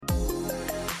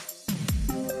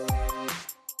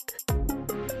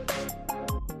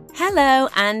Hello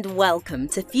and welcome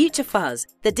to Future Fuzz,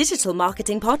 the digital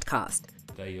marketing podcast.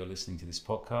 Today you're listening to this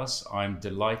podcast. I'm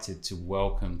delighted to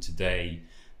welcome today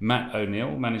Matt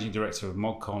O'Neill, Managing Director of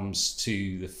MODCOMMS,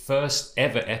 to the first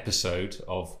ever episode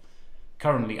of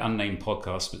currently unnamed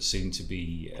podcast but soon to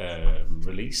be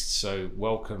released. So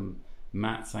welcome,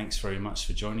 Matt. Thanks very much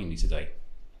for joining me today.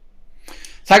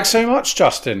 Thanks so much,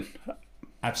 Justin.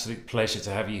 Absolute pleasure to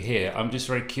have you here. I'm just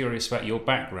very curious about your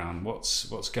background.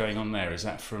 What's going on there? Is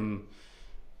that from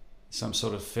some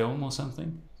sort of film or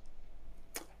something?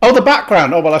 Oh, the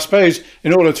background. Oh, well, I suppose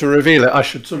in order to reveal it, I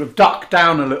should sort of duck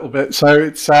down a little bit. So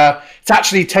it's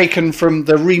actually taken from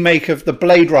the remake of the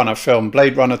Blade Runner film,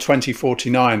 Blade Runner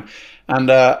 2049. And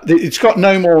it's got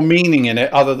no more meaning in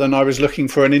it other than I was looking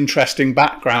for an interesting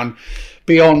background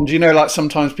beyond, like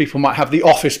sometimes people might have the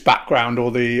office background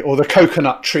or the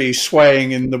coconut tree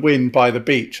swaying in the wind by the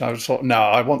beach. I was thought, no,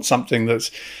 I want something that's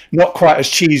not quite as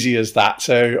cheesy as that.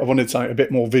 So I wanted something a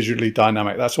bit more visually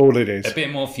dynamic. That's all it is. A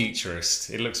bit more futurist.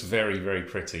 It looks very, very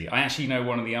pretty. I actually know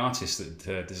one of the artists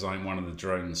that designed one of the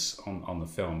drones on the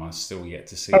film. I'm still yet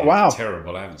to see it. Wow. It's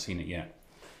terrible. I haven't seen it yet.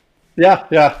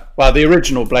 Yeah. Well, the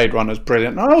original Blade Runner is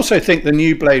brilliant. I also think the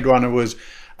new Blade Runner was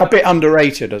a bit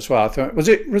underrated as well. I thought was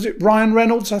it Ryan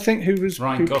Reynolds? I think who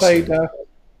played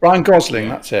Ryan Gosling. Yeah,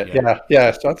 that's it.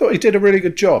 Yeah. So I thought he did a really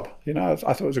good job. I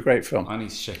thought it was a great film. I need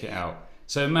to check it out.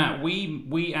 So Matt,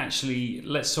 we actually,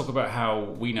 let's talk about how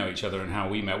we know each other and how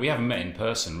we met. We haven't met in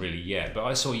person really yet, but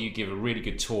I saw you give a really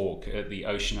good talk at the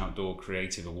Ocean Outdoor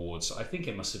Creative Awards. I think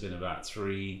it must have been about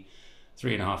three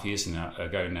and a half years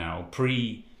ago now,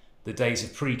 the days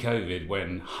of pre-COVID,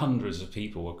 when hundreds of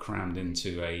people were crammed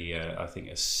into I think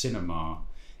a cinema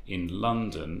in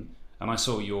London, and I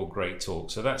saw your great talk.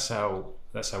 So that's how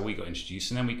we got introduced,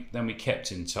 and then we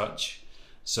kept in touch.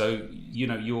 So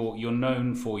you're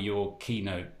known for your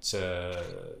keynote,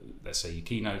 let's say your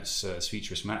keynotes as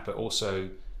Futurist Matt, but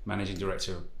also Managing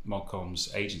Director of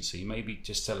MODCOMMS agency. Maybe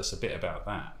just tell us a bit about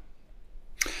that.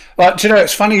 Well,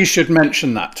 it's funny you should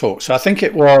mention that talk. So I think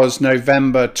it was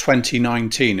November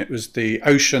 2019. It was the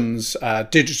Ocean's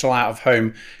Digital Out of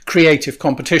Home Creative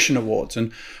Competition Awards.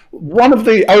 And one of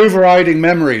the overriding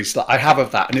memories that I have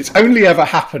of that, and it's only ever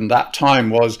happened that time,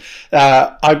 was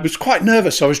I was quite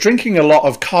nervous. I was drinking a lot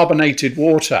of carbonated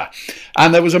water.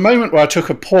 And there was a moment where I took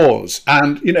a pause.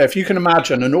 And, if you can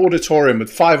imagine an auditorium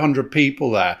with 500 people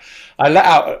there, I let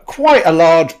out quite a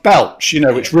large belch,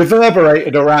 which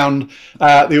reverberated around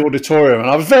the auditorium. And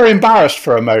I was very embarrassed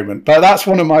for a moment, but that's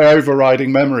one of my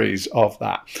overriding memories of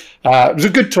that. It was a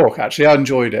good talk, actually. I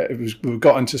enjoyed it. We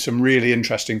got into some really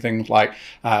interesting things like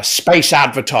space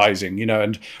advertising,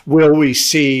 and will we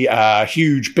see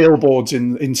huge billboards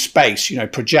in space,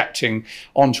 projecting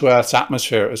onto Earth's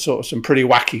atmosphere. It was sort of some pretty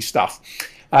wacky stuff.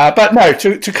 But no,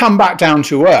 to come back down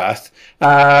to earth.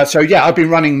 I've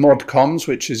been running MODCOMMS,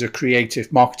 which is a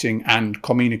creative marketing and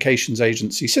communications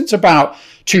agency, since about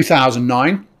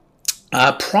 2009.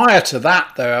 Prior to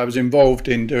that, though, I was involved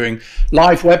in doing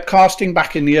live webcasting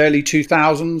back in the early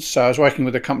 2000s. So I was working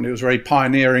with a company that was very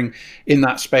pioneering in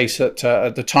that space at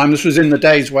the time. This was in the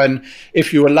days when,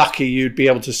 if you were lucky, you'd be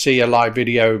able to see a live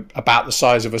video about the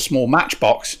size of a small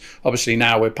matchbox. Obviously,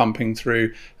 now we're pumping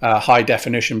through high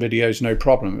definition videos, no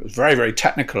problem. It was very, very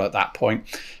technical at that point.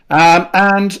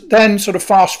 And then sort of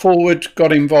fast forward,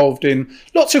 got involved in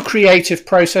lots of creative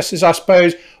processes, I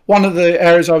suppose. One of the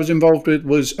areas I was involved with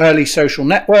was early social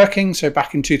networking. So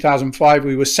back in 2005,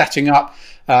 we were setting up,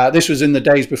 this was in the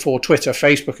days before Twitter,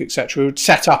 Facebook, etc. We would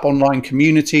set up online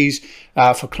communities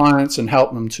for clients and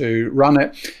help them to run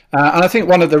it. And I think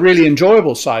one of the really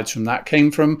enjoyable sides from that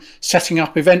came from setting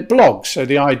up event blogs. So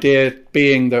the idea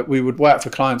being that we would work for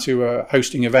clients who were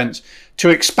hosting events to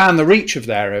expand the reach of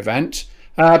their event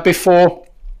before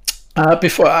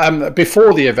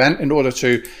the event, in order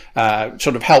to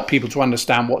sort of help people to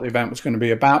understand what the event was going to be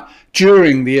about,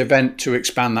 during the event to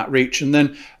expand that reach, and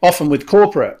then often with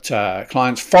corporate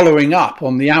clients following up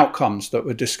on the outcomes that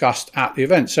were discussed at the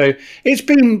event. So it's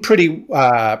been pretty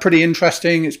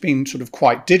interesting. It's been sort of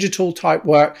quite digital type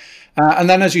work. And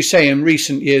then, as you say, in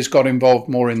recent years, got involved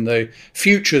more in the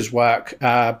futures work.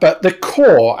 But the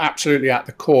core, absolutely at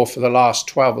the core for the last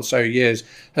 12 or so years,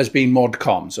 has been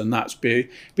MODCOMMS. And that's been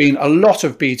a lot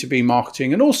of B2B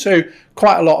marketing and also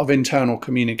quite a lot of internal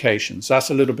communications. That's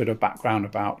a little bit of background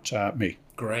about me.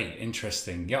 Great,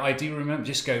 interesting. Yeah, I do remember,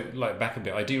 just go back a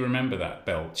bit, I do remember that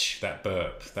belch, that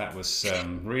burp. That was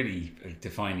really a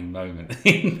defining moment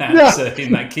in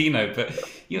that keynote. But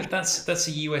that's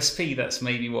a USP. That's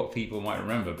maybe what people might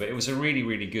remember. But it was a really,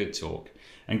 really good talk,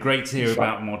 and great to hear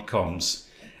about MODCOMMS.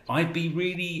 I'd be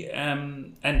really,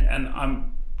 and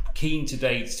I'm keen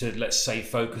today to, let's say,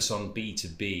 focus on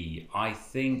B2B. I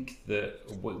think that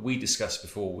what we discussed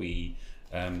before we,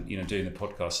 doing the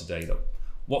podcast today, that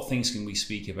what things can we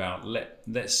speak about?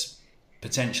 Let's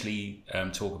potentially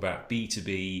talk about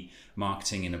B2B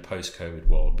marketing in a post-COVID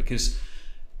world, because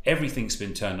everything's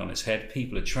been turned on its head.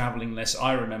 People are traveling less.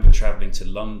 I remember traveling to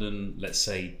London, let's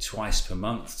say twice per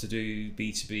month to do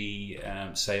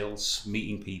B2B sales,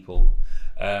 meeting people.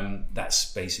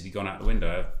 That's basically gone out the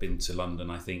window. I've been to London,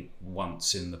 I think,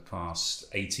 once in the past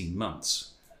 18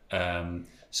 months.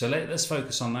 So let's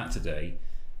focus on that today.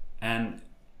 And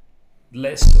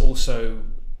let's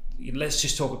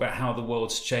just talk about how the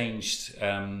world's changed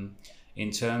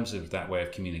in terms of that way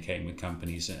of communicating with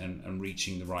companies and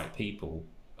reaching the right people.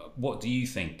 What do you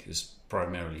think has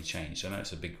primarily changed? I know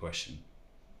it's a big question.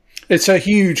 It's a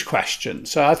huge question.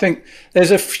 So I think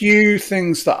there's a few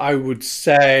things that I would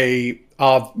say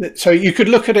are, so you could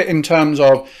look at it in terms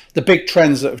of the big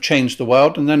trends that have changed the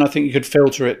world. And then I think you could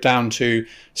filter it down to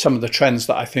some of the trends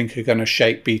that I think are going to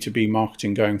shape B2B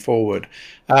marketing going forward.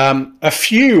 A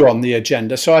few on the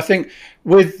agenda. So I think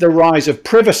with the rise of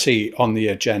privacy on the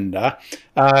agenda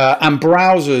and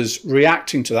browsers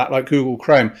reacting to that, like Google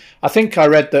Chrome, I think I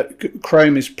read that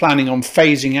Chrome is planning on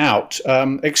phasing out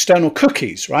external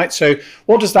cookies, right? So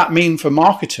what does that mean for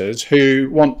marketers who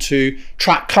want to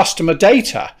track customer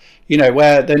data,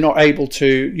 where they're not able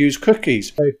to use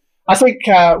cookies? So I think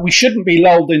we shouldn't be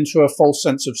lulled into a false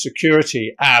sense of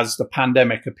security as the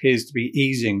pandemic appears to be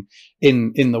easing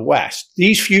in the West.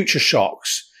 These future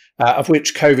shocks, of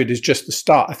which COVID is just the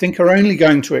start, I think are only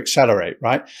going to accelerate,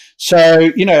 right?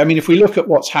 So, if we look at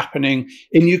what's happening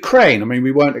in Ukraine,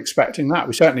 we weren't expecting that.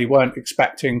 We certainly weren't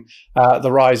expecting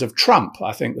the rise of Trump.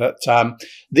 I think that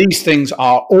these things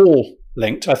are all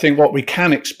linked. I think what we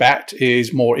can expect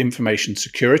is more information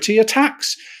security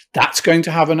attacks. That's going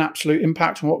to have an absolute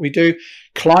impact on what we do.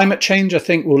 Climate change, I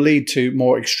think, will lead to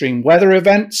more extreme weather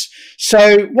events.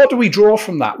 So what do we draw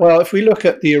from that? Well, if we look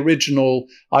at the original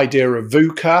idea of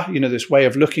VUCA, this way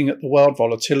of looking at the world,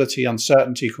 volatility,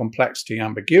 uncertainty, complexity,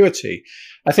 ambiguity,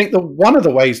 I think that one of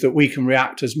the ways that we can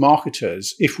react as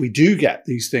marketers, if we do get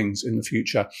these things in the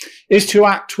future, is to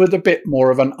act with a bit more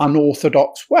of an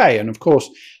unorthodox way. And of course,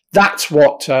 that's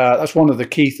one of the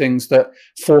key things that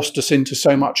forced us into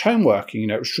so much home working.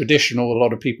 It was traditional. A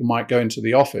lot of people might go into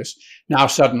the office. Now,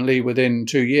 suddenly, within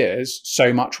 2 years,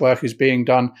 so much work is being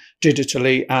done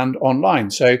digitally and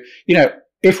online. So,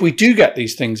 if we do get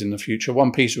these things in the future,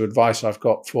 one piece of advice I've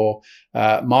got for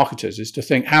marketers is to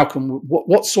think,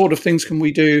 what sort of things can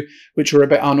we do which are a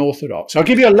bit unorthodox? I'll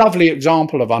give you a lovely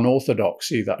example of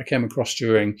unorthodoxy that I came across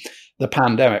during the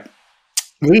pandemic.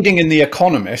 Reading in The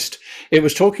Economist, it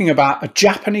was talking about a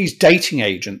Japanese dating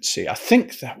agency. I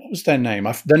think what was their name?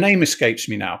 The name escapes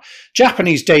me now.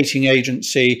 Japanese dating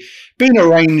agency, been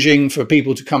arranging for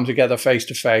people to come together face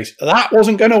to face. That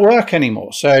wasn't going to work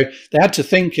anymore. So they had to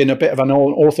think in a bit of an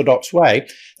unorthodox way.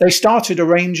 They started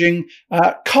arranging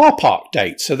car park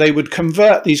dates. So they would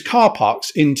convert these car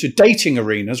parks into dating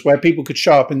arenas where people could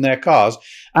show up in their cars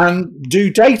and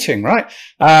do dating, right?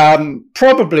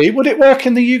 Probably. Would it work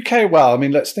in the UK? Well,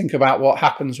 let's think about what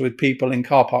happens with people in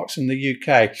car parks in the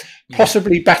UK.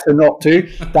 Possibly better not to.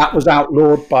 That was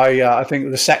outlawed by, I think,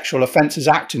 the Sexual Offences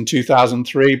Act in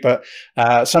 2003, but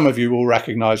some of you will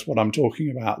recognise what I'm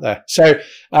talking about there. So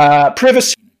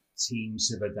privacy. Teams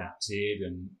have adapted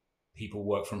and people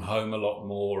work from home a lot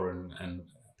more and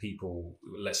people,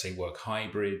 let's say, work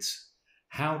hybrids.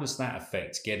 How does that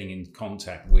affect getting in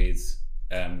contact with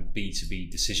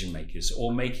B2B decision makers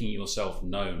or making yourself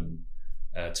known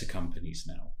to companies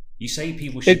now? You say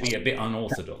people should be a bit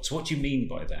unorthodox. What do you mean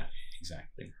by that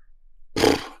exactly?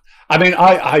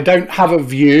 I don't have a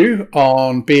view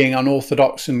on being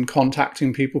unorthodox and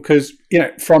contacting people because,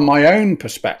 from my own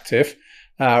perspective,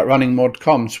 running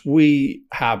MODCOMMS, we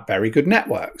have very good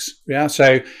networks. Yeah,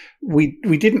 so we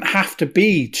didn't have to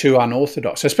be too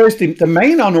unorthodox. I suppose the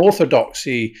main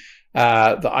unorthodoxy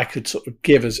that I could sort of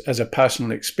give as a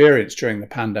personal experience during the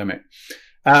pandemic.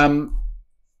 You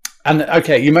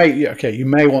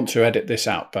may want to edit this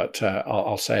out, but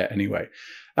I'll say it anyway.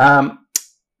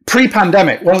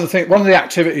 Pre-pandemic, one of the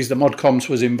activities that MODCOMMS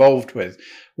was involved with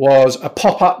was a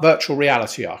pop-up virtual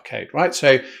reality arcade, right?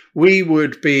 So we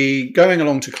would be going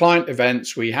along to client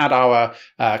events. We had our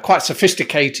quite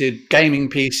sophisticated gaming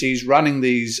PCs running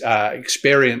these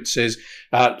experiences,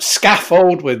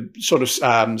 scaffold with sort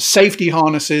of safety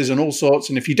harnesses and all sorts.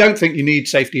 And if you don't think you need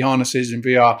safety harnesses in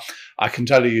VR, I can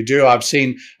tell you do. I've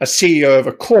seen a CEO of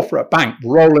a corporate bank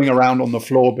rolling around on the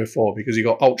floor before because he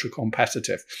got ultra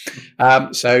competitive.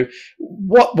 So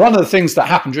one of the things that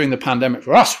happened during the pandemic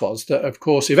for us was that, of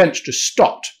course, events just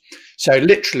stopped. So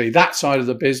literally that side of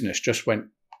the business just went,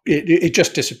 it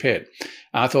just disappeared.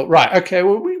 And I thought, right, okay,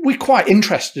 well, we're quite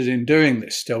interested in doing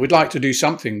this still. We'd like to do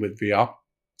something with VR.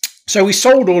 So we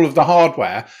sold all of the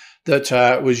hardware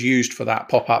that was used for that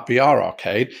pop-up VR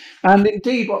arcade. And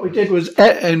indeed, what we did was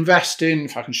invest in,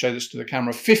 if I can show this to the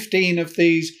camera, 15 of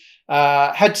these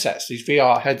headsets, these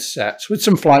VR headsets with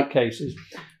some flight cases.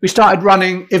 We started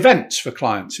running events for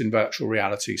clients in virtual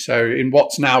reality. So in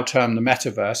what's now termed the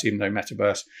metaverse, even though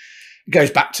metaverse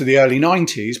goes back to the early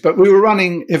 90s, but we were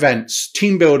running events,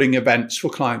 team building events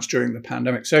for clients during the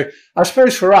pandemic. So I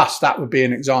suppose for us, that would be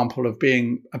an example of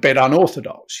being a bit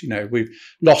unorthodox. You know, we've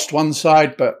lost one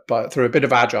side, but through a bit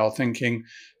of agile thinking,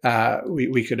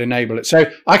 we could enable it.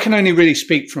 So I can only really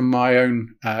speak from my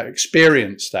own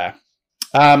experience there.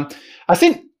 I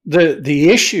think the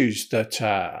issues that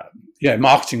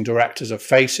marketing directors are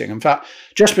facing. In fact,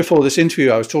 just before this interview,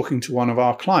 I was talking to one of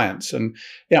our clients, and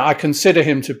I consider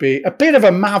him to be a bit of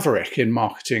a maverick in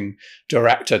marketing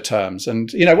director terms.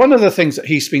 And one of the things that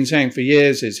he's been saying for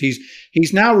years is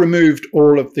he's now removed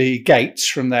all of the gates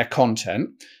from their content.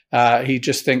 He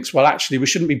just thinks, well, actually, we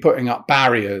shouldn't be putting up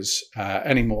barriers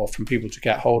anymore from people to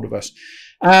get hold of us.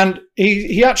 And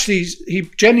he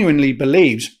genuinely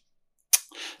believes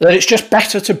that it's just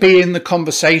better to be in the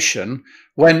conversation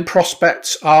when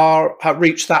prospects have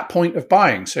reached that point of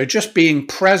buying. So just being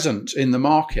present in the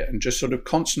market and just sort of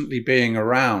constantly being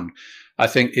around, I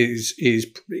think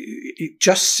it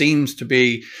just seems to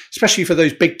be, especially for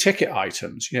those big ticket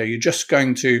items, you're just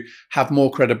going to have more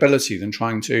credibility than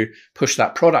trying to push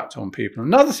that product on people.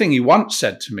 Another thing he once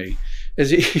said to me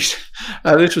is,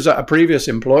 this was at a previous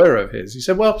employer of his, he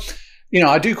said, well,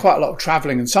 I do quite a lot of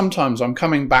traveling, and sometimes I'm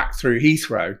coming back through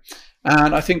Heathrow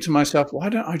and I think to myself, why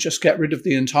don't I just get rid of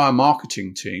the entire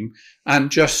marketing team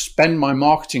and just spend my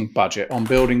marketing budget on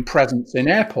building presence in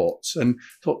airports? And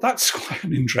thought that's quite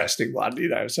an interesting one,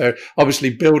 So obviously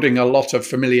building a lot of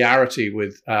familiarity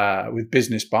with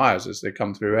business buyers as they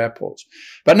come through airports.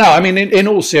 But no, I mean, in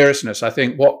all seriousness, I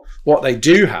think what they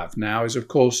do have now is, of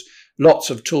course,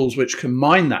 lots of tools which can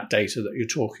mine that data that you're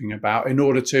talking about in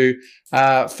order to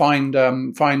find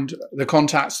the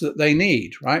contacts that they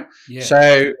need, right? Yeah.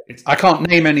 So I can't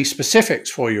name any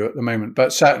specifics for you at the moment,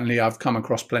 but certainly I've come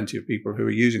across plenty of people who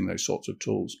are using those sorts of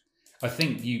tools. I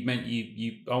think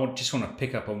I just want to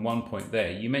pick up on one point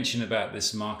there. You mentioned about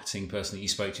this marketing person that you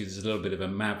spoke to. There's a little bit of a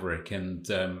maverick, and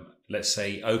let's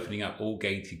say opening up all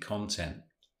gated content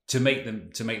to make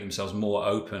themselves more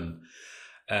open.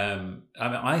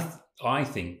 I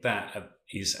think that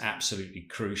is absolutely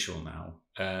crucial now.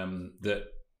 That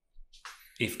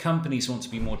if companies want to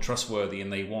be more trustworthy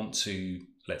and they want to,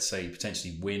 let's say,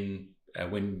 potentially win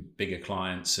bigger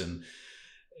clients, and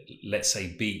let's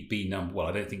say be number. Well,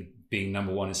 I don't think being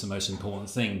number one is the most important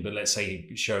thing, but let's say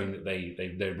showing that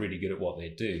they're really good at what they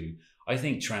do. I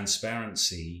think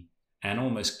transparency and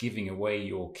almost giving away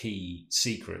your key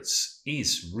secrets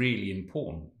is really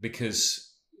important,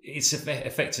 because it's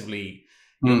effectively,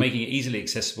 you're making it easily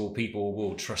accessible. People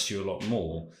will trust you a lot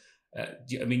more.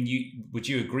 I mean, would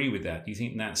you agree with that? Do you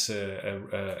think that's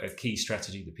a key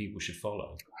strategy that people should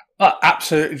follow?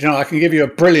 Absolutely. I can give you a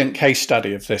brilliant case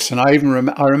study of this, and I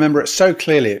remember it so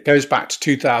clearly. It goes back to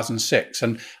 2006,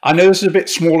 and I know this is a bit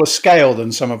smaller scale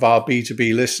than some of our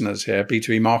B2B listeners here,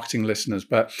 B2B marketing listeners,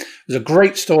 but there's a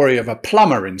great story of a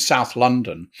plumber in South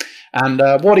London, and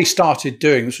what he started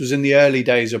doing, this was in the early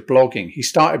days of blogging, he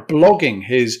started blogging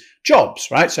his jobs,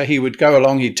 right? So he would go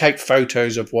along, he'd take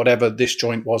photos of whatever this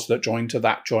joint was that joined to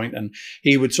that joint, and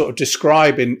he would sort of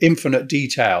describe in infinite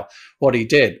detail what he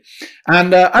did.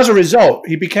 And as a result,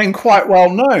 he became quite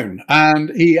well known, and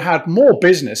he had more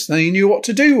business than he knew what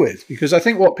to do with, because I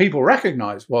think what people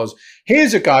recognized was,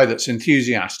 here's a guy that's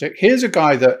enthusiastic, here's a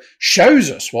guy that shows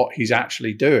us what he's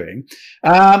actually doing.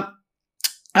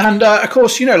 And of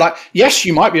course, yes,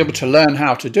 you might be able to learn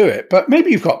how to do it, but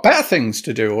maybe you've got better things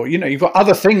to do, or, you've got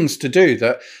other things to do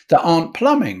that aren't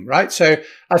plumbing, right? So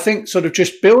I think sort of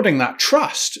just building that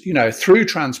trust, through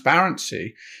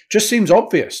transparency just seems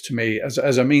obvious to me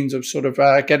as a means of sort of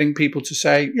getting people to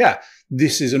say, yeah,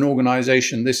 this is an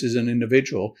organization, this is an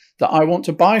individual that I want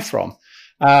to buy from.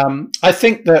 I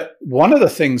think that one of the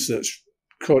things that's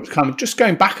kind of just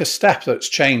going back a step that's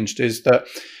changed is that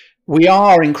we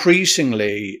are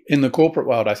increasingly in the corporate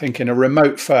world, I think, in a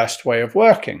remote first way of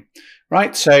working,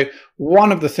 right? So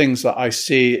one of the things that I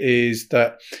see is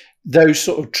that those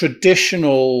sort of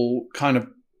traditional kind of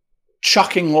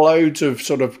chucking loads of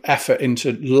sort of effort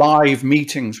into live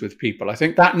meetings with people, I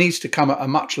think that needs to come at a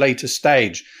much later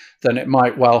stage than it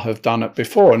might well have done it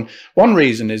before. And one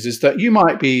reason is that you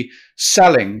might be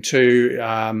selling to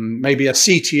maybe a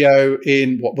CTO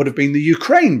in what would have been the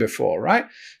Ukraine before, right?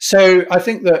 So I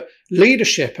think that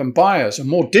leadership and buyers are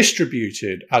more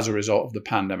distributed as a result of the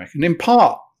pandemic. And in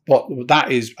part, what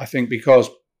that is, I think, because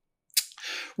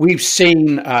we've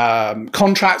seen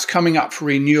contracts coming up for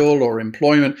renewal or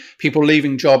employment, people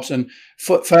leaving jobs, and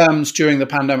firms during the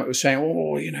pandemic were saying,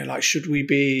 oh, like, should we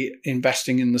be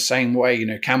investing in the same way?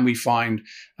 Can we find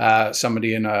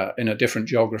somebody in a different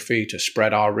geography to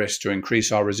spread our risk, to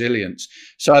increase our resilience?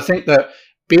 So I think that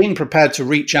being prepared to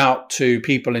reach out to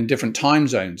people in different time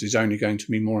zones is only going to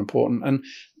be more important. And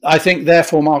I think,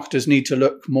 therefore, marketers need to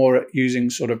look more at using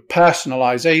sort of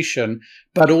personalization,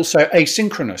 but also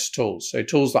asynchronous tools. So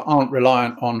tools that aren't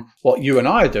reliant on what you and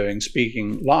I are doing,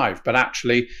 speaking live, but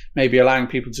actually maybe allowing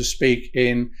people to speak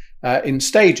in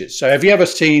stages. So have you ever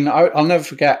seen, I'll never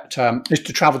forget, used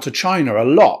to travel to China a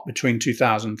lot between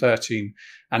 2013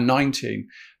 and 19.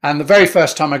 And the very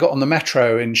first time I got on the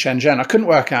metro in Shenzhen, I couldn't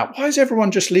work out, why is everyone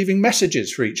just leaving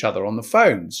messages for each other on the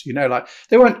phones? Like,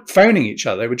 they weren't phoning each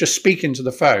other. They would just speak into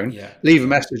the phone, leave a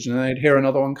message, and then they'd hear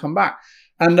another one come back.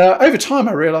 And over time,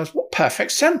 I realized what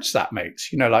perfect sense that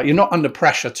makes. Like, you're not under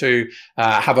pressure to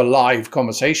have a live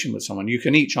conversation with someone. You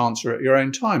can each answer at your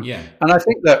own time. Yeah. And I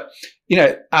think that,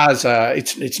 as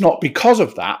it's not because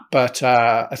of that, but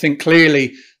I think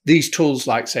clearly these tools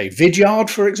like, say, Vidyard,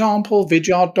 for example,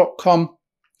 vidyard.com,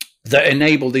 that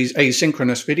enable these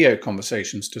asynchronous video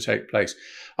conversations to take place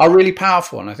are really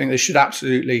powerful. And I think they should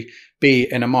absolutely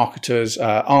be in a marketer's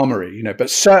armory, but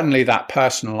certainly that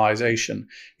personalization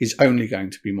is only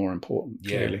going to be more important,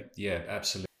 clearly. Yeah,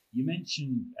 absolutely. You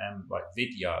mentioned like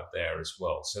Vidyard there as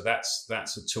well. So that's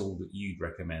a tool that you'd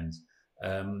recommend.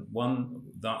 One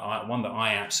that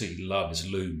I absolutely love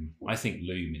is Loom. I think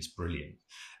Loom is brilliant.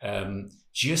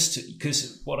 Just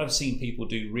because what I've seen people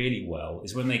do really well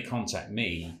is when they contact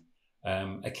me,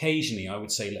 occasionally, I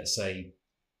would say, let's say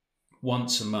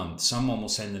once a month, someone will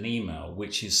send an email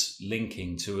which is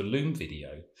linking to a Loom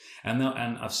video. And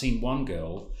I've seen one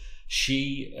girl,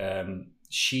 she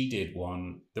did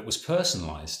one that was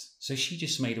personalized. So she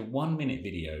just made a 1-minute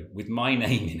video with my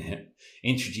name in it,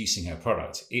 introducing her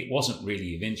product. It wasn't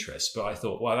really of interest, but I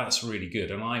thought, wow, that's really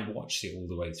good. And I watched it all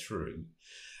the way through.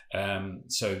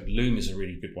 So Loom is a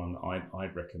really good one that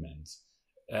I'd recommend.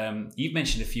 You've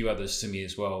mentioned a few others to me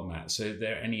as well, Matt. So are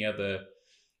there any other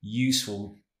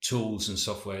useful tools and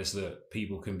softwares that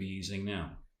people can be using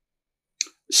now?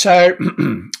 So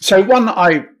one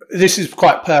that this is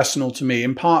quite personal to me.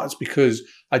 In part, it's because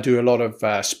I do a lot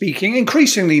of speaking,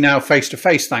 increasingly now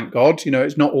face-to-face, thank God.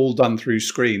 It's not all done through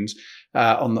screens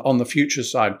on the future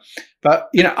side. But,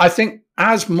 I think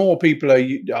as more people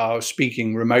are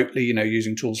speaking remotely,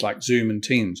 using tools like Zoom and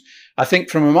Teams, I think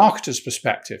from a marketer's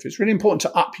perspective, it's really important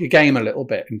to up your game a little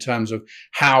bit in terms of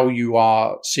how you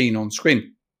are seen on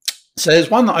screen. So there's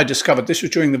one that I discovered. This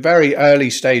was during the very early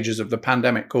stages of the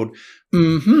pandemic called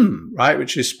right,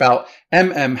 which is spelled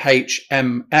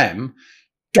MMHMM.app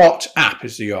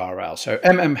is the URL. So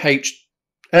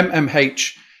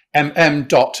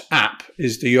MMHMM.app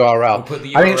is the URL. We'll put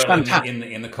the I think it's URL fantastic.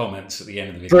 in the comments at the end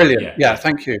of the video. Brilliant. Yeah,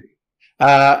 thank you.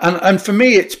 And for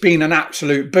me, it's been an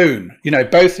absolute boon,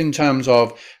 both in terms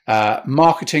of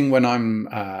marketing when I'm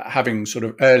having sort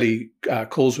of early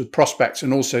calls with prospects,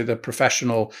 and also the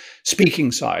professional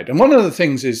speaking side. And one of the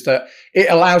things is that it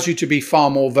allows you to be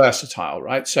far more versatile,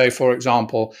 right? So, for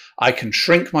example, I can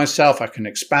shrink myself, I can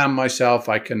expand myself,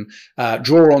 I can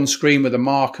draw on screen with a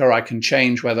marker, I can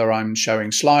change whether I'm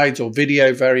showing slides or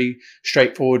video very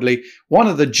straightforwardly. One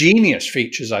of the genius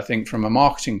features, I think, from a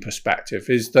marketing perspective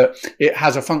is that it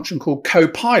has a function called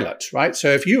Copilot, right? So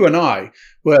if you and I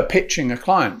were pitching a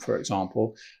client, for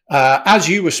example, as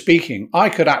you were speaking, I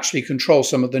could actually control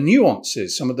some of the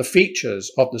nuances, some of the features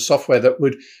of the software that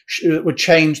would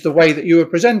change the way that you were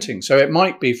presenting. So it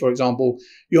might be, for example,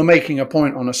 you're making a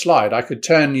point on a slide. I could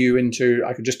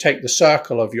just take the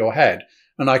circle of your head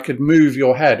and I could move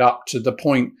your head up to the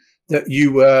point that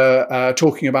you were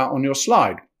talking about on your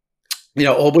slide.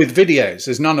 Or with videos,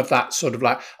 there's none of that sort of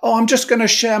like, oh, I'm just going to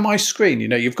share my screen.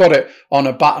 You've got it on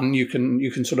a button. You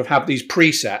can sort of have these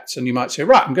presets, and you might say,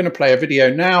 right, I'm going to play a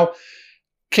video now,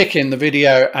 kick in the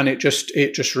video, and it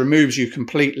just removes you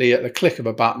completely at the click of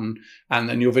a button, and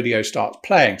then your video starts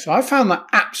playing. So I found that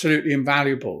absolutely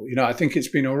invaluable. I think it's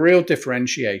been a real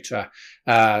differentiator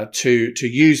to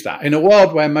use that in a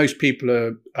world where most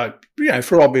people are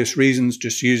for obvious reasons,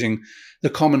 just using the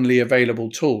commonly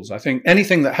available tools. I think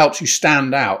anything that helps you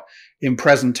stand out in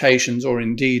presentations or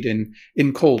indeed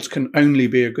in calls can only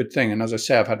be a good thing. And as I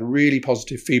say, I've had really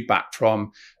positive feedback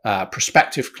from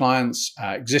prospective clients,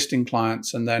 existing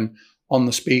clients, and then on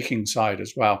the speaking side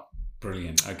as well.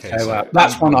 Brilliant. Okay, so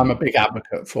that's one I'm a big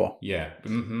advocate for. Yeah.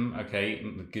 Okay.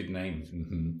 Good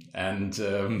name. And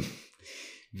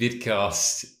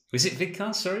Vidcast. Was it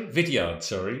Vidcast? Sorry, Vidyard.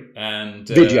 Sorry, and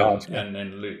Vidyard, yeah. And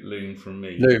then Loon from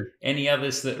me. Loon. Any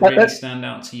others that really stand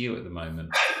out to you at the moment?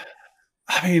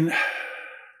 I mean,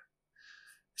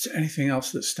 is there anything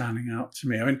else that's standing out to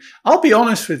me? I mean, I'll be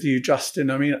honest with you, Justin.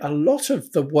 I mean, a lot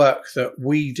of the work that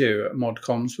we do at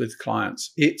MODCOMMS with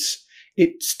clients, it's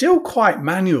still quite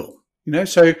manual.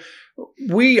 So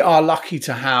we are lucky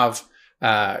to have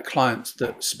clients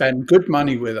that spend good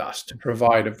money with us to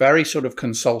provide a very sort of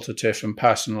consultative and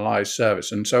personalized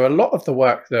service. And so a lot of the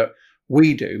work that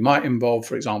we do might involve,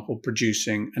 for example,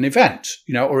 producing an event,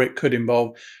 or it could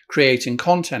involve creating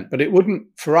content, but it wouldn't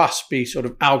for us be sort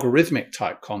of algorithmic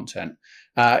type content.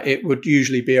 It would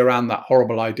usually be around that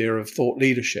horrible idea of thought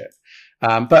leadership.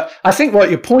 But I think what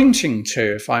you're pointing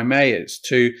to, if I may, is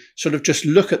to sort of just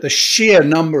look at the sheer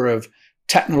number of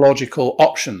technological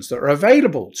options that are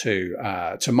available to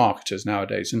marketers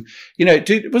nowadays. And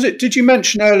did you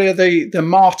mention earlier the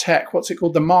MarTech? What's it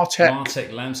called? The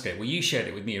MarTech landscape. Well, you shared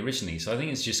it with me originally, so I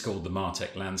think it's just called the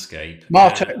MarTech landscape.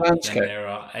 MarTech landscape. And there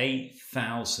are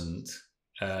 8,000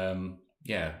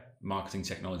 marketing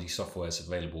technology softwares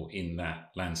available in that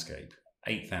landscape.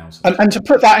 8,000. And to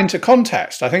put that into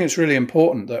context, I think it's really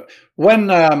important that when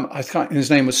I think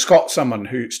his name was Scott, someone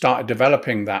who started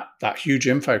developing that huge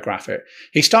infographic,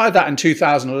 he started that in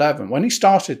 2011. When he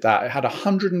started that, it had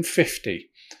 150,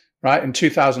 right, in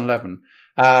 2011.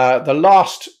 The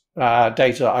last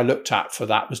data I looked at for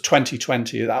that was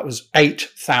 2020. That was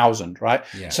 8,000, right?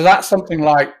 Yeah. So that's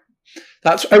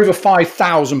that's over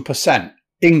 5,000%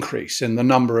 increase in the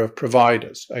number of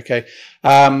providers. Okay.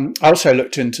 I also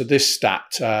looked into this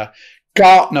stat.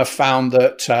 Gartner found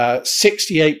that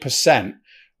 68%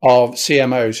 of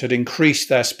CMOs had increased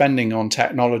their spending on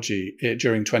technology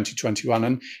during 2021.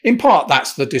 And in part,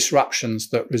 that's the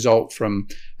disruptions that result from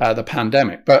the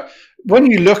pandemic. But when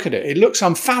you look at it, it looks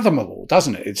unfathomable,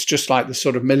 doesn't it? It's just like the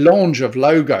sort of melange of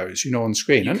logos, on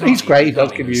screen. And he's great. He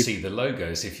does give you see the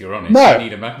logos if you're honest. No. You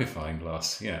need a magnifying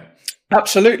glass. Yeah.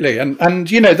 Absolutely, and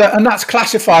that's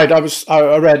classified.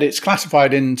 I read it's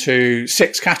classified into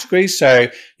 6 categories. So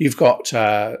you've got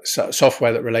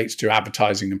software that relates to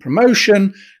advertising and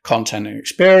promotion, content and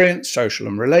experience, social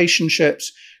and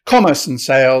relationships, commerce and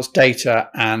sales, data,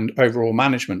 and overall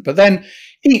management. But then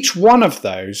each one of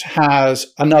those has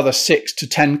another 6 to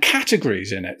 10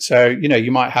 categories in it. So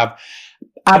you might have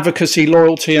advocacy,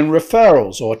 loyalty, and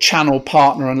referrals, or channel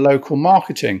partner and local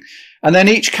marketing. And then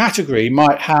each category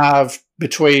might have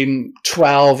between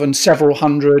 12 and several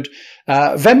hundred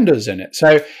vendors in it.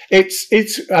 So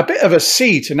it's a bit of a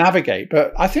sea to navigate.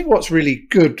 But I think what's really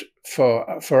good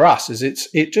for us is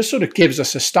it just sort of gives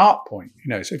us a start point.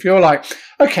 So if you're like,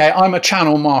 okay, I'm a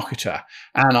channel marketer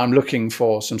and I'm looking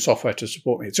for some software to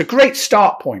support me, it's a great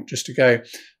start point just to go,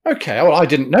 okay, well, I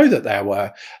didn't know that there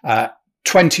were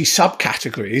 20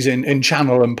 subcategories in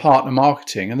channel and partner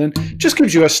marketing, and then just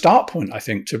gives you a start point, I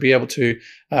think, to be able to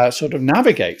sort of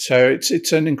navigate. So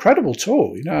it's an incredible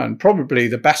tool, and probably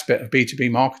the best bit of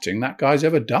B2B marketing that guy's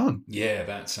ever done. Yeah,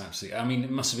 that's absolutely. I mean, it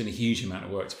must have been a huge amount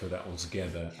of work to put that all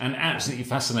together, and absolutely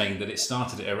fascinating that it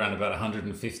started at around about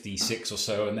 156 or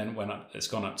so, and then it's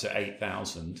gone up to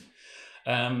 8,000.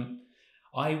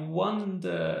 I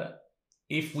wonder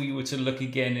if we were to look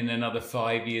again in another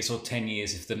 5 years or 10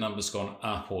 years, if the number's gone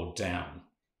up or down,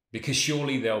 because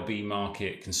surely there'll be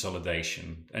market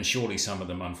consolidation and surely some of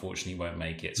them unfortunately won't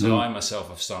make it. So I myself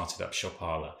have started up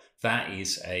Shopala. That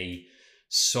is a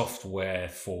software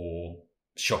for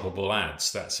shoppable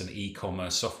ads. That's an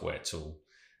e-commerce software tool.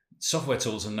 Software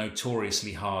tools are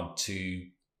notoriously hard to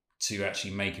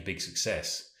actually make a big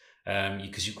success.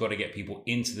 Because you've got to get people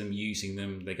into them, using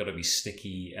them. They've got to be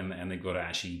sticky and they've got to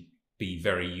actually be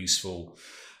very useful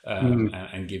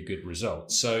and give good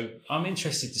results. So I'm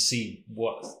interested to see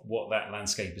what that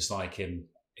landscape is like in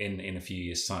a few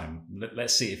years' time.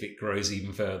 Let's see if it grows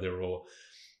even further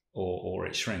or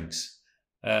it shrinks.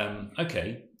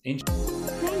 Okay. Hey,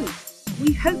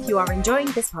 we hope you are enjoying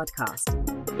this podcast.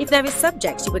 If there is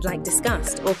subjects you would like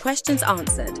discussed or questions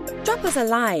answered, drop us a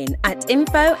line at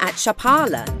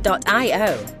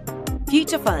info@shopala.io.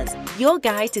 Future Fuzz, your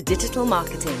guide to digital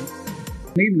marketing.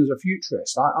 Even as a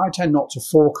futurist, I tend not to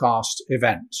forecast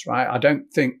events, right? I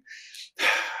don't think,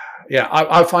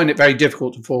 I find it very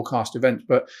difficult to forecast events,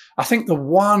 but I think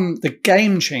the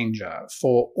game changer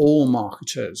for all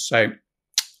marketers, so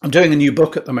I'm doing a new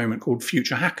book at the moment called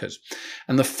Future Hackers.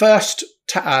 And the first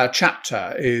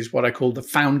chapter is what I call the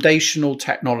foundational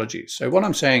technologies. So what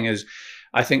I'm saying is,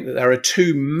 I think that there are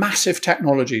two massive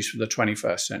technologies for the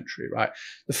 21st century, right?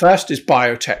 The first is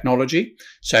biotechnology.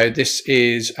 So this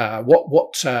is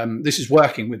this is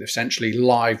working with essentially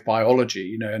live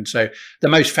biology, and so the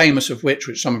most famous of which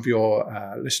some of your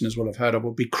listeners will have heard of,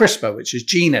 will be CRISPR, which is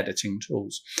gene editing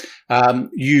tools.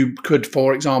 You could,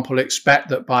 for example, expect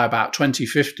that by about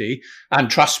 2050, and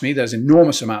trust me, there's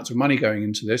enormous amounts of money going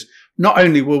into this, not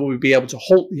only will we be able to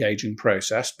halt the aging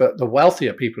process, but the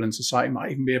wealthier people in society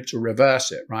might even be able to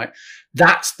reverse it, right?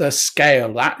 That's the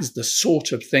scale. That is the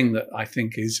sort of thing that I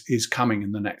think is coming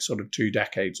in the next sort of 2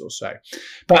 decades or so.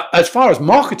 But as far as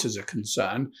marketers are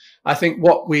concerned, I think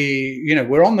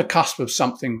we're on the cusp of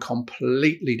something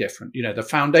completely different. The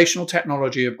foundational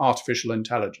technology of artificial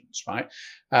intelligence, right?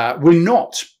 We're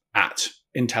not at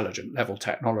intelligent level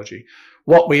technology.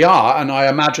 What we are, and I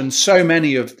imagine so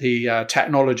many of the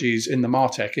technologies in the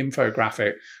Martech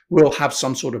infographic will have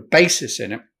some sort of basis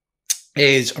in it,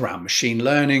 is around machine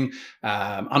learning,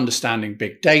 understanding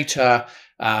big data,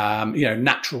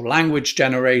 natural language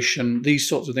generation, these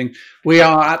sorts of things. We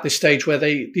are at this stage where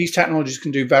these technologies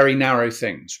can do very narrow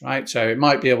things, right? So it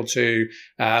might be able to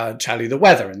tell you the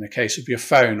weather in the case of your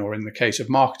phone, or in the case of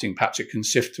marketing, perhaps it can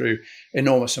sift through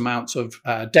enormous amounts of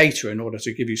data in order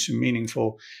to give you some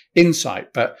meaningful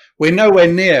insight. But we're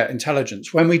nowhere near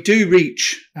intelligence. When we do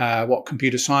reach what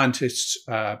computer scientists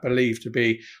believe to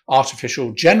be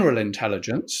artificial general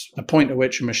intelligence, the point at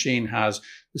which a machine has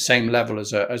the same level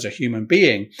as a human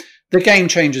being, the game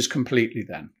changes completely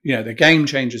then. The game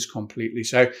changes completely.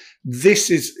 So this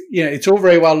is, it's all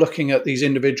very well looking at these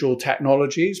individual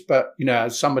technologies, but,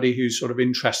 as somebody who's sort of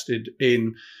interested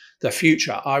in the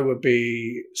future, I would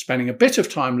be spending a bit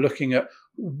of time looking at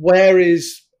where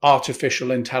is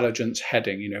artificial intelligence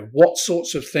heading? What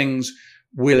sorts of things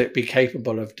will it be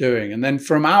capable of doing? And then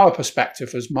from our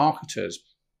perspective as marketers,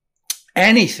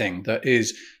 anything that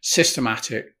is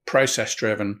systematic,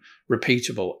 process-driven,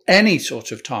 repeatable, any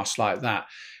sort of task like that,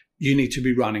 you need to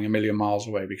be running a million miles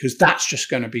away, because that's just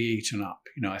going to be eaten up.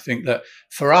 I think that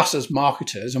for us as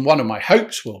marketers, and one of my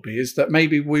hopes will be, is that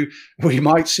maybe we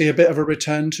might see a bit of a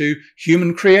return to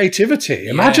human creativity.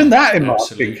 Imagine that in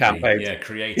marketing campaigns. Yeah,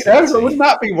 creativity. Wouldn't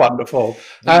that be wonderful?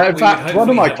 In fact, one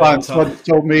of my clients once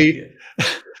told me,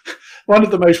 one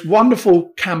of the most wonderful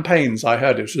campaigns I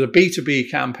heard, it was a B2B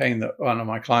campaign that one of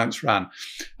my clients ran.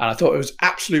 And I thought it was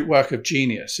absolute work of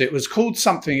genius. It was called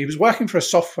something, he was working for a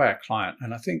software client.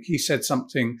 And I think he said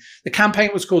something, the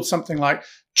campaign was called something like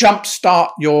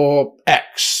Jumpstart Your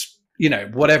X,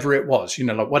 whatever it was,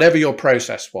 like whatever your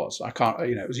process was. I can't,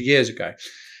 it was years ago.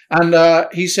 And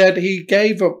he said he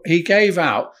gave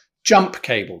out jump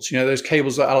cables, those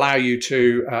cables that allow you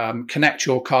to connect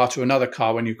your car to another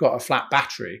car when you've got a flat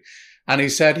battery. And he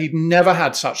said he'd never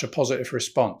had such a positive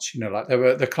response. Like there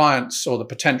were the clients, or the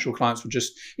potential clients, would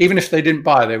just, even if they didn't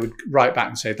buy, they would write back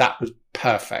and say, that was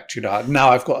perfect. Now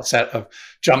I've got a set of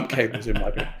jump cables in my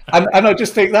bed. And I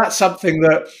just think that's something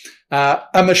that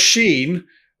a machine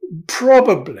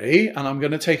probably, and I'm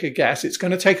going to take a guess, it's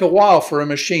going to take a while for a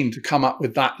machine to come up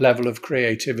with that level of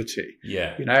creativity.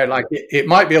 Yeah. Like it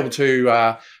might be able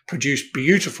to produce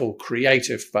beautiful,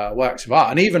 creative works of art,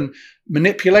 and even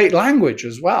manipulate language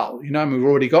as well. We've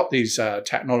already got these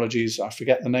technologies. I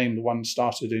forget the name. The one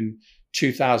started in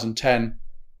 2010.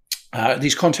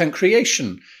 These content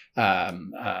creation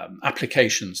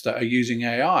applications that are using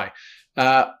AI.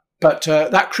 But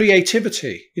that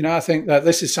creativity, I think that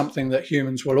this is something that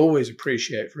humans will always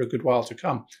appreciate for a good while to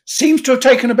come. Seems to have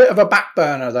taken a bit of a back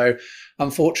burner, though,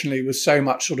 unfortunately, with so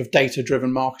much sort of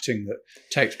data-driven marketing that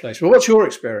takes place. But what's your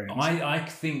experience? I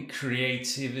think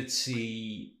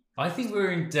creativity, I think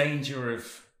we're in danger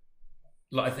of,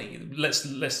 I think, let's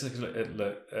look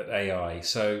at AI.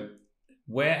 So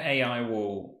where AI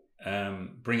will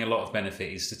bring a lot of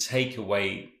benefit is to take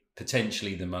away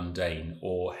potentially the mundane,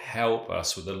 or help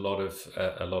us with a lot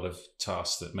of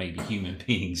tasks that maybe human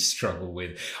beings struggle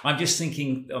with. I'm just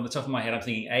thinking, on the top of my head, I'm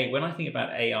thinking, when I think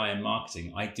about AI and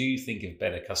marketing, I do think of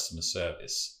better customer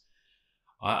service.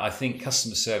 I think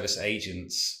customer service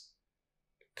agents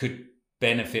could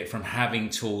benefit from having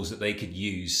tools that they could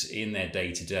use in their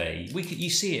day-to-day. You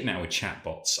see it now with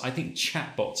chatbots. I think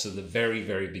chatbots are the very,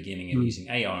 very beginning of using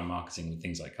AI and marketing with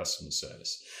things like customer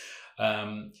service.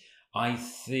 I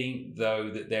think, though,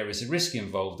 that there is a risk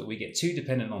involved that we get too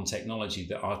dependent on technology,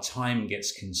 that our time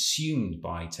gets consumed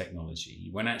by technology,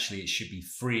 when actually it should be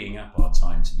freeing up our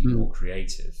time to be more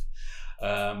creative.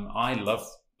 I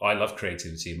love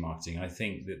creativity in marketing. I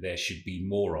think that there should be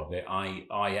more of it.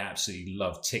 I absolutely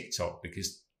love TikTok,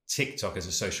 because TikTok as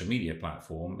a social media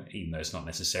platform, even though it's not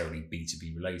necessarily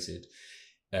B2B related,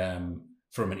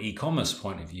 from an e-commerce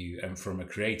point of view and from a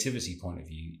creativity point of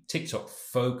view, TikTok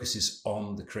focuses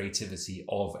on the creativity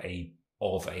of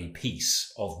a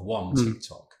piece of one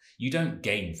TikTok. You don't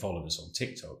gain followers on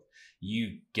TikTok.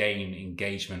 You gain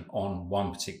engagement on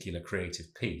one particular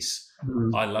creative piece.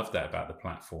 I love that about the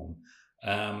platform.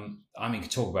 I mean,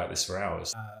 could talk about this for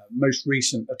hours. Most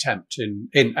recent attempt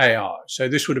in AR. So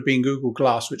this would have been Google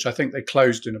Glass, which I think they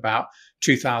closed in about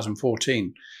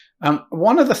 2014.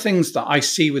 One of the things that I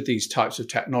see with these types of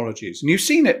technologies, and you've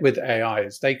seen it with AI,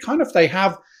 is they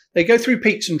go through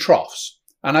peaks and troughs.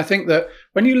 And I think that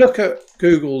when you look at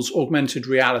Google's augmented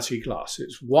reality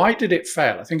glasses, why did it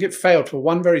fail? I think it failed for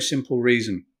one very simple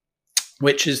reason,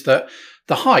 which is that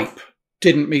the hype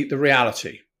didn't meet the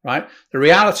reality, right? The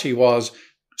reality was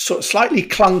sort of slightly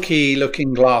clunky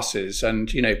looking glasses, and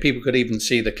people could even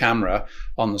see the camera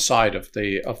on the side of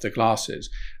the glasses,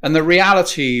 and the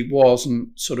reality wasn't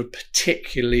sort of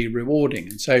particularly rewarding.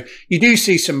 And so you do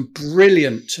see some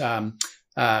brilliant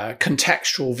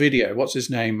contextual video. What's his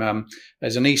name?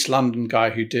 There's an East London guy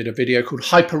who did a video called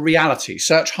Hyper Reality.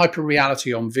 Search Hyper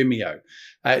Reality on Vimeo.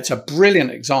 It's a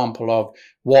brilliant example of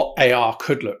what AR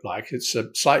could look like. It's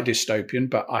a slightly dystopian,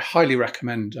 but I highly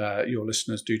recommend your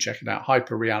listeners do check it out.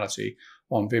 Hyper Reality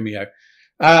on Vimeo.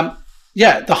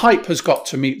 The hype has got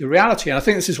to meet the reality. And I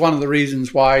think this is one of the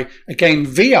reasons why, again,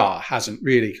 VR hasn't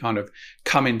really kind of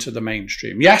come into the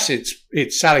mainstream. Yes,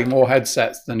 it's selling more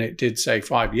headsets than it did, say,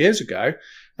 5 years ago.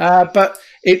 But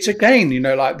it's, again,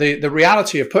 like the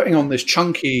reality of putting on this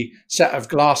chunky set of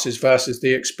glasses versus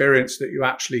the experience that you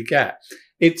actually get.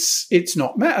 It's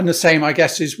not met. And the same, I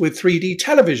guess, is with 3D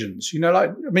televisions.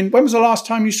 When was the last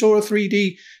time you saw a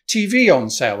 3D TV on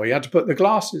sale where you had to put the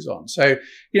glasses on? So,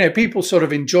 people sort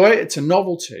of enjoy it. It's a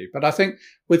novelty. But I think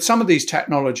with some of these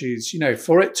technologies,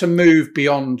 for it to move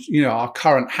beyond, our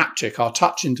current haptic, our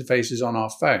touch interfaces on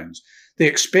our phones, the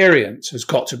experience has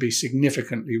got to be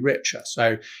significantly richer.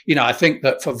 So, I think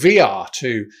that for VR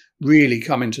to really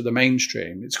come into the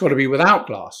mainstream, it's got to be without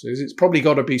glasses. It's probably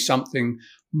got to be something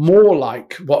more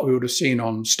like what we would have seen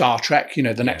on Star Trek, the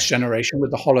next generation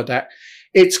with the holodeck.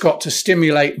 It's got to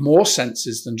stimulate more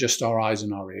senses than just our eyes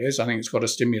and our ears. I think it's got to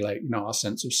stimulate, our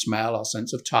sense of smell, our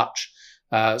sense of touch,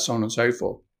 so on and so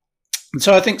forth. And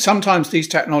so I think sometimes these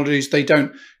technologies, they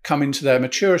don't come into their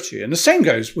maturity. And the same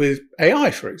goes with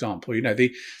AI, for example.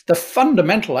 The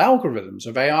fundamental algorithms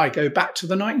of AI go back to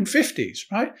the 1950s,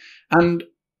 right? And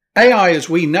AI, as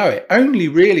we know it, only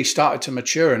really started to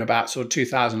mature in about sort of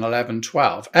 2011,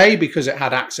 12. A, because it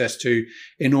had access to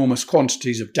enormous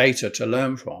quantities of data to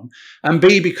learn from. And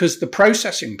B, because the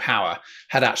processing power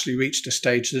had actually reached a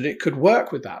stage that it could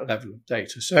work with that level of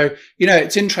data. So,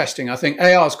 it's interesting. I think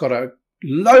AR's got a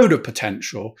load of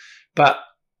potential, but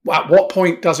at what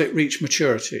point does it reach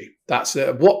maturity?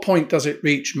 At what point does it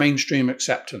reach mainstream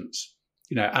acceptance?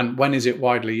 And when is it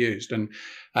widely used? And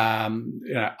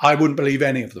I wouldn't believe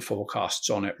any of the forecasts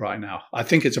on it right now. I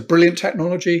think it's a brilliant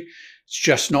technology. It's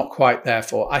just not quite there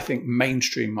for, I think,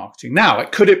 mainstream marketing. Now,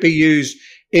 could it be used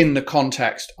in the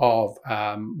context of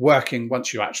working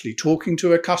once you're actually talking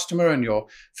to a customer and you're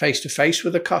face-to-face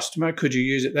with a customer? Could you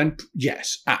use it then?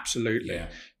 Yes, absolutely.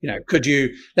 Yeah. Could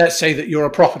you, let's say that you're a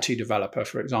property developer,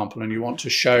 for example, and you want to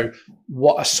show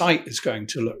what a site is going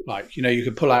to look like. You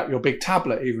could pull out your big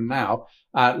tablet even now,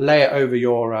 lay it over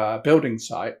your building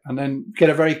site, and then get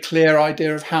a very clear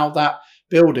idea of how that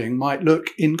building might look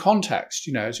in context,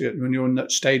 when you're in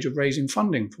that stage of raising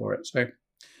funding for it. So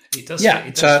it does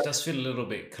feel a little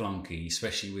bit clunky,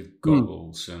 especially with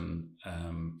goggles. And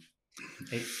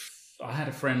I had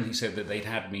a friend who said that they'd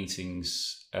had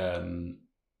meetings, and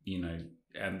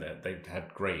that they'd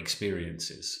had great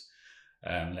experiences.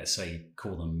 Let's say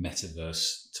call them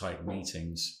metaverse type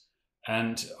meetings,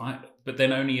 but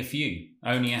then only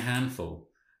a handful,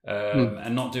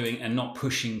 and not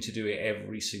pushing to do it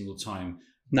every single time.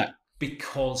 No.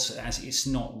 Because it's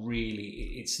not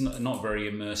very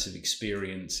immersive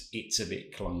experience. It's a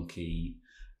bit clunky.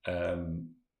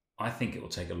 I think it will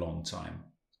take a long time.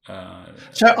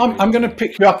 So I'm going to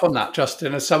pick you up on that,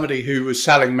 Justin, as somebody who was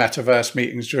selling metaverse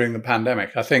meetings during the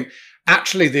pandemic. I think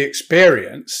actually the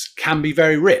experience can be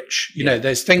very rich.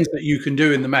 There's things that you can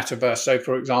do in the metaverse. So,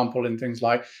 for example, in things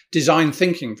like design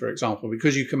thinking, for example,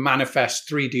 because you can manifest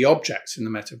 3D objects in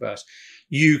the metaverse.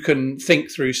 You can think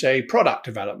through, say, product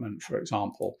development, for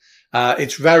example.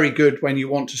 It's very good when you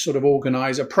want to sort of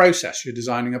organize a process. You're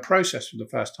designing a process for the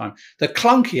first time. The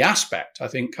clunky aspect, I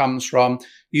think, comes from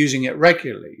using it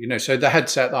regularly. So the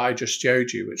headset that I just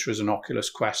showed you, which was an Oculus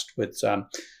Quest with some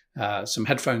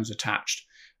headphones attached,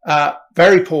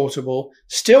 very portable,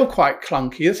 still quite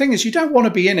clunky. The thing is, you don't want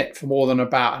to be in it for more than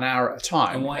about an hour at a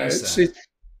time. And why is that?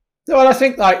 Well, I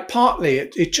think like partly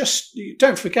it just,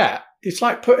 don't forget, it's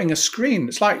like putting a screen.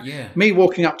 It's like me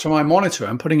walking up to my monitor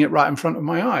and putting it right in front of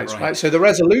my eyes, right? So the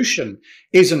resolution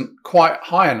isn't quite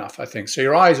high enough, I think. So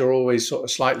your eyes are always sort of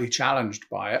slightly challenged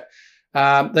by it.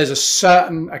 There's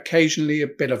occasionally a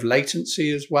bit of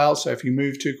latency as well. So if you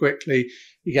move too quickly,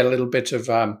 you get a little bit of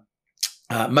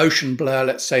motion blur,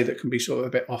 let's say, that can be sort of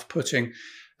a bit off-putting.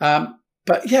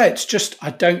 But yeah, it's just,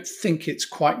 I don't think it's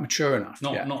quite mature enough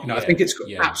yet. I think it's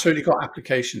absolutely got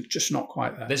application, just not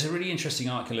quite there. There's a really interesting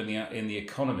article in the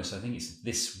Economist, I think it's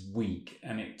this week,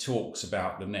 and it talks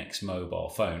about the next mobile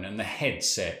phone, and the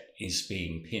headset is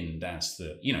being pinned as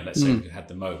the, let's say we had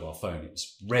the mobile phone. It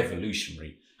was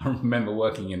revolutionary. I remember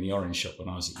working in the orange shop when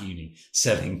I was at uni,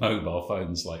 selling mobile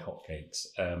phones like hotcakes.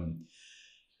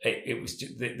 It was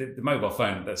the mobile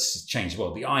phone that's changed the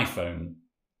world. The iPhone,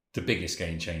 the biggest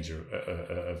game changer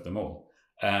of them all.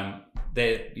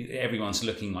 Everyone's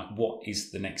looking like, what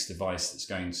is the next device that's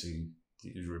going to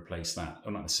replace that?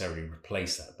 Or not necessarily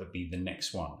replace that, but be the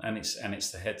next one. And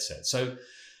it's the headset. So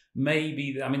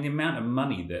maybe, the amount of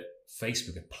money that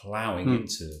Facebook are plowing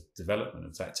into development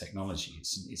of that technology,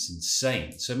 it's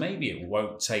insane. So maybe it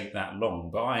won't take that long,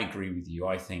 but I agree with you.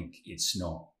 I think it's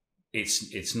not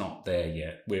there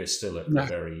yet. We're still at the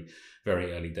very,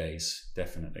 very early days,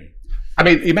 definitely.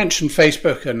 You mentioned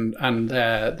Facebook and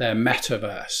their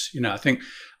metaverse. I think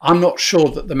I'm not sure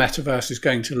that the metaverse is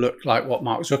going to look like what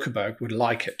Mark Zuckerberg would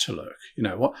like it to look.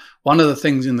 One of the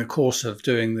things in the course of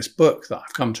doing this book that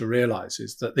I've come to realize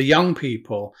is that the young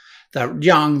people, the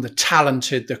young, the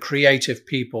talented, the creative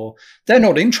people, they're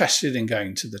not interested in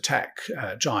going to the tech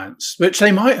giants, which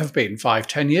they might have been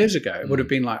 5-10 years ago. It would have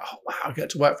been like, oh, wow, I get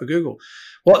to work for Google.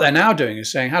 What they're now doing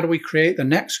is saying, how do we create the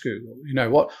next Google?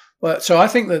 So I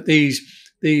think that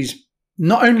these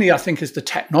not only, I think, is the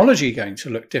technology going to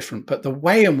look different, but the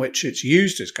way in which it's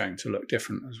used is going to look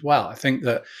different as well. I think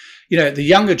that, the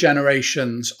younger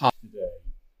generations are.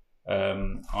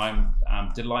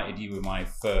 I'm delighted you were my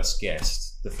first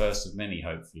guest, the first of many,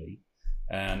 hopefully.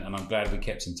 And I'm glad we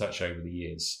kept in touch over the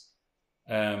years.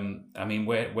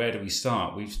 Where do we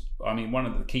start? One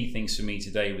of the key things for me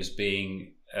today was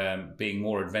being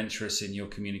more adventurous in your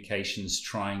communications,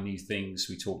 trying new things.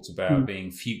 We talked about being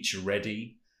future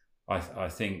ready. I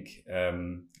think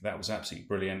that was absolutely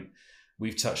brilliant.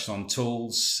 We've touched on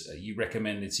tools. You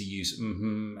recommended to use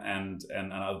and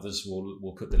others.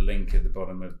 We'll put the link at the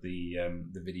bottom of the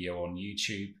video on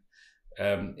YouTube.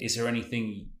 Is there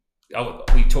anything?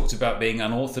 We talked about being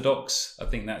unorthodox. I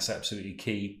think that's absolutely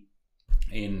key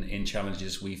in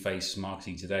challenges we face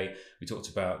marketing today. We talked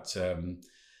about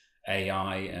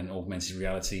AI and augmented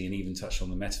reality, and even touched on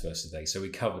the metaverse today. So we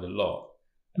covered a lot.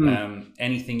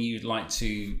 Anything you'd like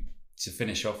to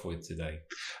finish off with today?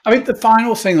 The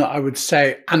final thing that I would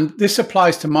say, and this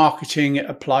applies to marketing, it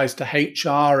applies to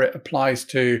HR, it applies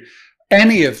to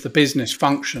any of the business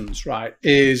functions, right,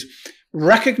 is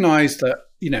recognize that,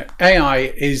 AI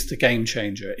is the game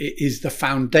changer. It is the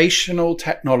foundational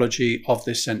technology of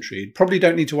this century. You probably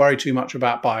don't need to worry too much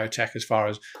about biotech as far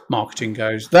as marketing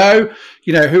goes, though,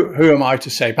 who am I to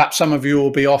say? Perhaps some of you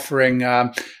will be offering,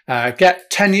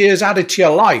 get 10 years added to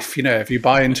your life, if you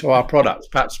buy into our products.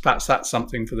 Perhaps that's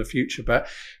something for the future. But,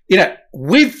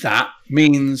 with that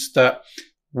means that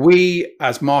we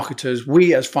as marketers,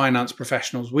 we as finance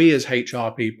professionals, we as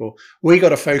HR people, we got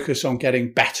to focus on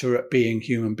getting better at being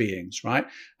human beings, right?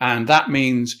 And that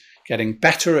means getting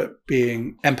better at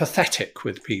being empathetic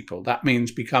with people. That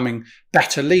means becoming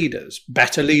better leaders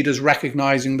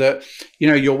recognizing that,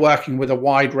 you're working with a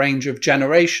wide range of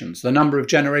generations. The number of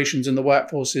generations in the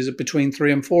workforce is between 3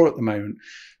 and 4 at the moment.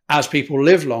 As people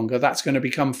live longer, that's going to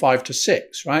become 5 to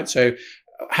 6, right? So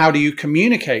how do you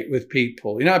communicate with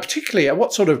people? Particularly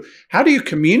how do you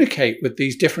communicate with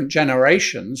these different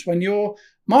generations when you're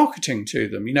marketing to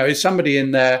them? Is somebody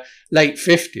in their late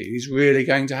 50s really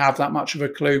going to have that much of a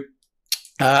clue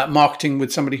marketing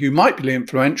with somebody who might be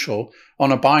influential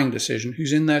on a buying decision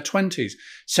who's in their 20s?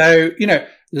 So,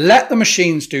 let the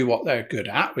machines do what they're good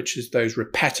at, which is those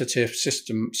repetitive,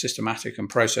 systematic and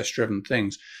process-driven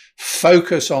things.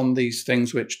 Focus on these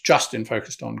things which Justin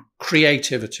focused on: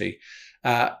 creativity,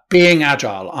 being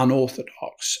agile,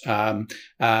 unorthodox,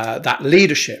 that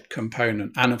leadership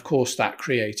component, and of course that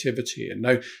creativity.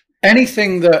 And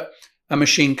anything that a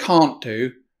machine can't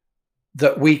do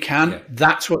that we can,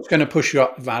 that's what's going to push you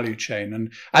up the value chain.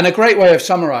 And a great way of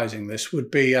summarizing this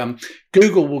would be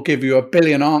Google will give you 1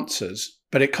 billion answers,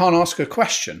 but it can't ask a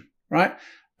question, right?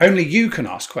 Only you can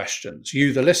ask questions,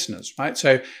 you the listeners, right?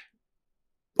 So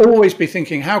always be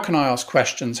thinking, how can I ask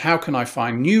questions? How can I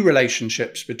find new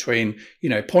relationships between,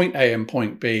 point A and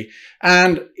point B?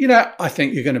 And, I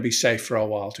think you're going to be safe for a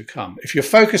while to come. If you're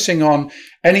focusing on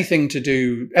anything that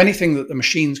the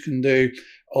machines can do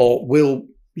or will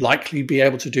likely be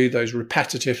able to do, those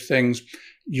repetitive things,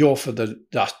 you're for the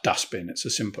dustbin. It's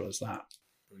as simple as that.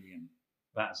 Brilliant.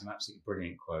 That's an absolutely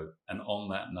brilliant quote. And on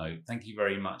that note, thank you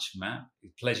very much, Matt.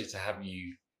 It's a pleasure to have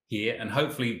you here, and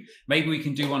hopefully maybe we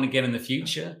can do one again in the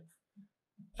future.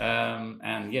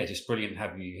 And yeah, just brilliant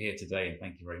having you here today, and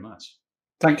thank you very much.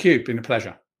 Thank you. It's been a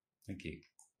pleasure. Thank you.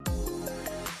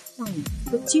 Thanks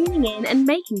for tuning in and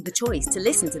making the choice to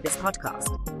listen to this podcast.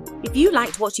 If you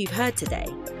liked what you've heard today,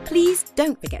 please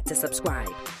don't forget to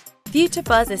subscribe. Future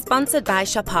Fuzz is sponsored by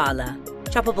Shopala,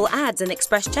 shoppable ads and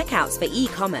express checkouts for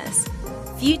e-commerce.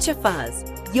 Future Fuzz,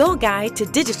 your guide to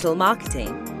digital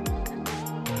marketing.